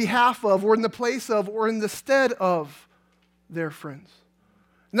on behalf of, or in the place of, or in the stead of their friends.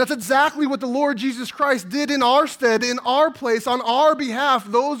 And that's exactly what the Lord Jesus Christ did in our stead, in our place, on our behalf,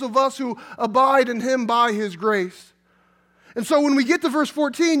 those of us who abide in him by his grace. And so when we get to verse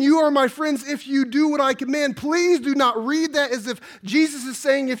 14, you are my friends if you do what I command. Please do not read that as if Jesus is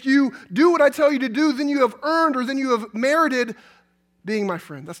saying if you do what I tell you to do, then you have earned or then you have merited being my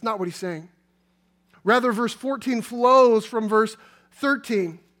friend. That's not what he's saying. Rather, verse 14 flows from verse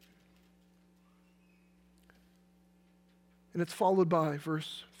 13. And it's followed by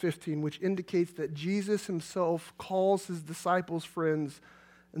verse 15, which indicates that Jesus himself calls his disciples friends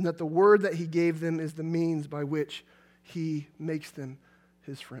and that the word that he gave them is the means by which he makes them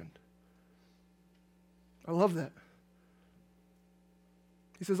his friend. I love that.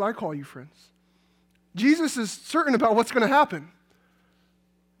 He says, I call you friends. Jesus is certain about what's going to happen.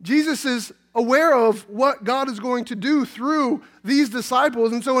 Jesus is aware of what God is going to do through these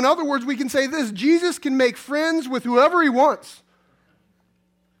disciples. And so, in other words, we can say this: Jesus can make friends with whoever he wants.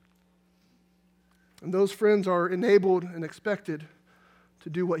 And those friends are enabled and expected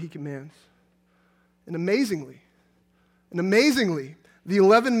to do what he commands. And amazingly, the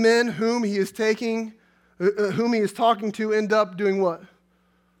 11 men whom he is talking to end up doing what?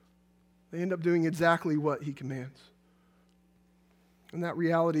 They end up doing exactly what he commands. And that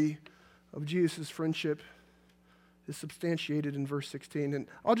reality of Jesus' friendship is substantiated in verse 16. And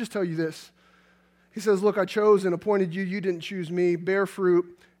I'll just tell you this. He says, look, I chose and appointed you. You didn't choose me. Bear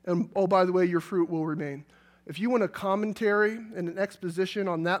fruit. And oh, by the way, your fruit will remain. If you want a commentary and an exposition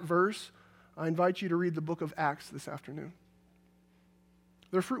on that verse, I invite you to read the book of Acts this afternoon.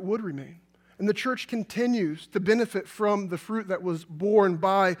 Their fruit would remain. And the church continues to benefit from the fruit that was borne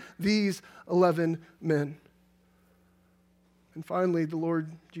by these 11 men. And finally, the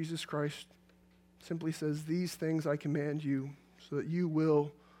Lord Jesus Christ simply says, these things I command you so that you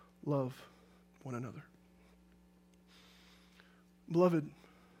will love one another. Beloved,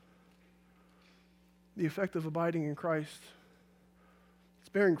 the effect of abiding in Christ, it's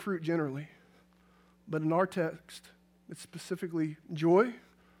bearing fruit generally. But in our text, it's specifically joy,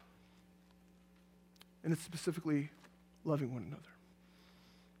 and it's specifically loving one another.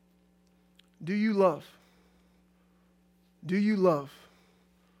 Do you love? Do you love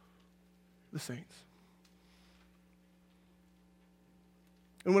the saints?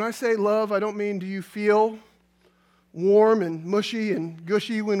 And when I say love, I don't mean do you feel warm and mushy and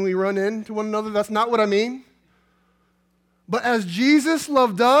gushy when we run into one another. That's not what I mean. But as Jesus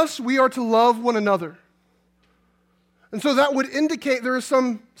loved us, we are to love one another. And so that would indicate there is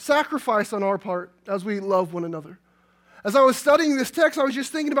some sacrifice on our part as we love one another. As I was studying this text, I was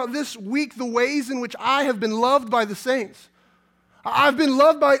just thinking about this week, the ways in which I have been loved by the saints. I've been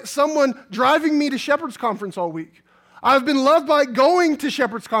loved by someone driving me to Shepherd's Conference all week. I've been loved by going to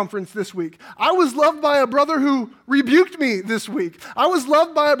Shepherd's Conference this week. I was loved by a brother who rebuked me this week. I was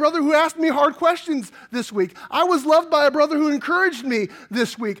loved by a brother who asked me hard questions this week. I was loved by a brother who encouraged me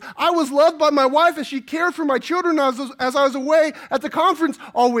this week. I was loved by my wife as she cared for my children as I was away at the conference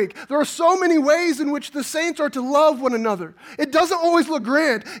all week. There are so many ways in which the saints are to love one another. It doesn't always look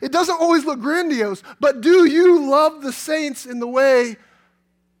grand. It doesn't always look grandiose. But do you love the saints in the way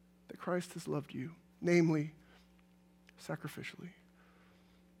that Christ has loved you? Namely, sacrificially.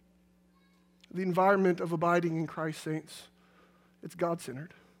 The environment of abiding in Christ, saints, it's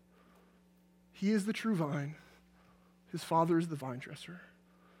God-centered. He is the true vine. His Father is the vine dresser.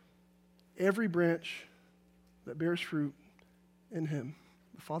 Every branch that bears fruit in him,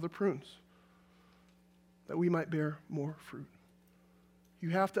 the Father prunes, that we might bear more fruit.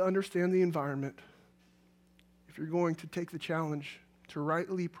 You have to understand the environment if you're going to take the challenge to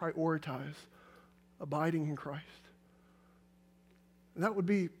rightly prioritize abiding in Christ. And that would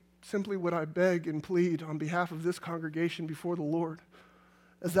be simply what I beg and plead on behalf of this congregation before the Lord,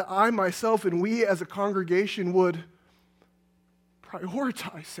 is that I myself and we as a congregation would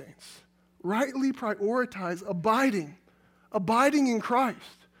prioritize, saints, rightly prioritize abiding in Christ.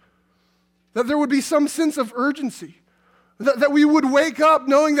 That there would be some sense of urgency, that we would wake up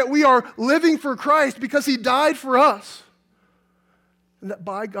knowing that we are living for Christ because he died for us, and that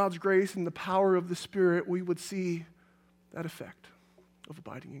by God's grace and the power of the Spirit we would see that effect of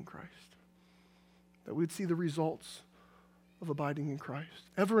abiding in Christ. That we would see the results of abiding in Christ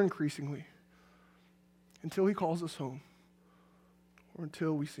ever increasingly until he calls us home or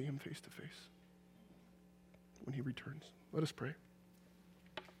until we see him face to face when he returns. Let us pray.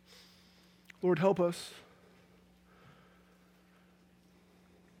 Lord, help us.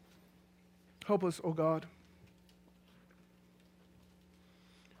 Help us, oh God,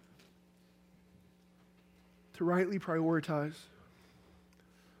 to rightly prioritize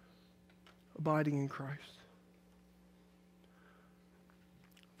abiding in Christ.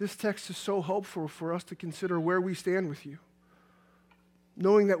 This text is so helpful for us to consider where we stand with you,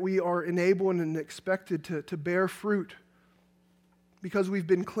 knowing that we are enabled and expected to bear fruit because we've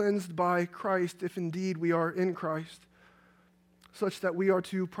been cleansed by Christ, if indeed we are in Christ, such that we are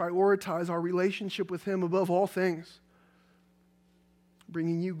to prioritize our relationship with him above all things,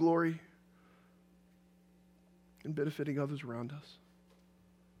 bringing you glory and benefiting others around us.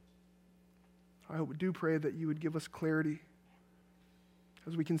 I do pray that you would give us clarity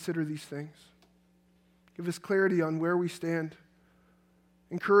as we consider these things. Give us clarity on where we stand.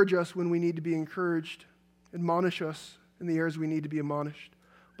 Encourage us when we need to be encouraged. Admonish us in the areas we need to be admonished.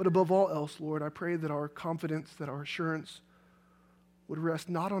 But above all else, Lord, I pray that our confidence, that our assurance would rest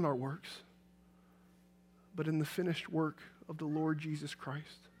not on our works, but in the finished work of the Lord Jesus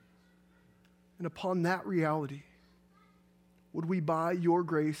Christ. And upon that reality, would we, by your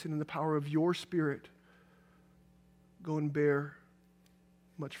grace and in the power of your Spirit, go and bear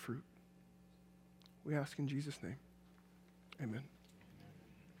much fruit. We ask in Jesus' name. Amen.